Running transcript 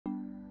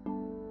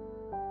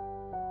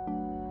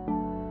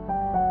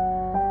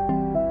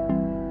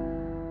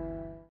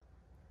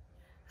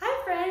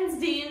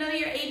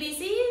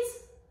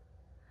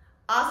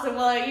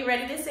Well, are you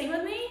ready to sing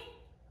with me?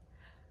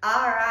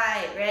 All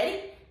right,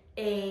 ready?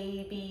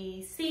 A,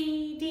 B,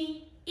 C,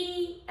 D,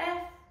 E,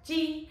 F,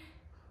 G,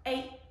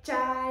 H,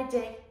 I,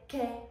 J,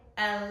 K,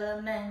 L,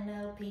 M,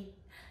 N, O, P,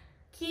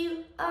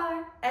 Q,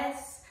 R,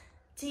 S,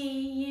 T,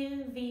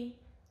 U, V,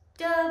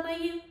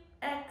 W,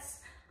 X,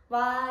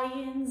 Y,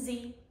 and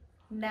Z.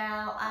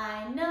 Now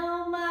I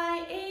know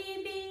my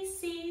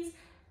ABCs.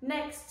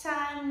 Next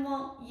time,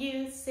 won't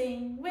you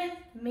sing with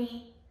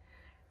me?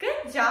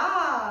 Good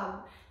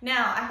job!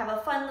 Now I have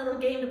a fun little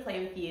game to play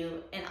with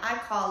you, and I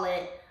call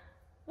it,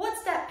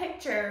 What's That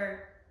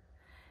Picture?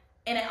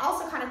 And it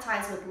also kind of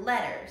ties with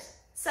letters.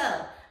 So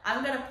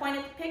I'm gonna point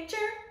at the picture,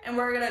 and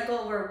we're gonna go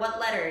over what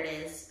letter it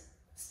is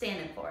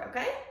standing for,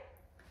 okay?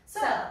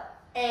 So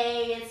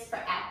A is for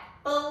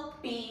apple,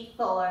 B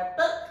for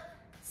book,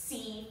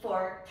 C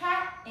for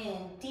cat,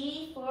 and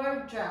D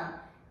for drum.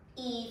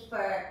 E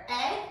for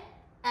egg,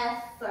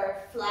 F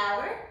for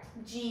flower,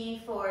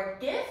 G for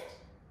gift,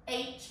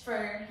 H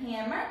for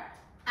hammer,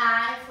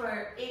 I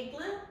for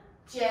igloo,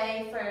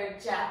 J for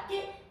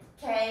jacket,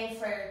 K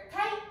for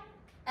kite,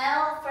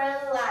 L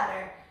for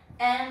ladder,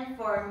 M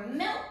for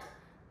milk,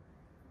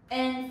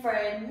 N for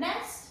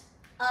nest,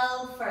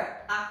 O for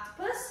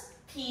octopus,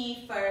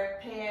 P for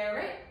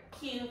parrot,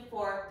 Q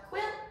for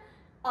quilt,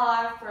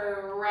 R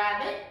for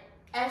rabbit,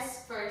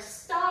 S for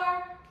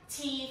star,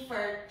 T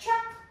for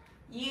truck,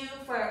 U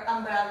for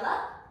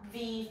umbrella,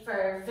 V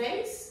for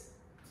vase,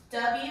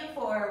 W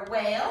for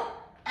whale,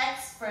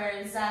 X for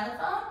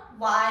xylophone,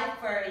 Y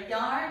for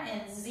yarn,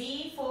 and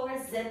Z for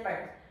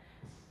zipper.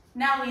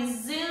 Now we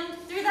zoomed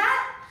through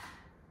that,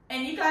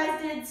 and you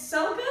guys did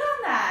so good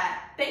on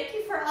that. Thank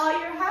you for all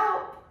your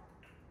help.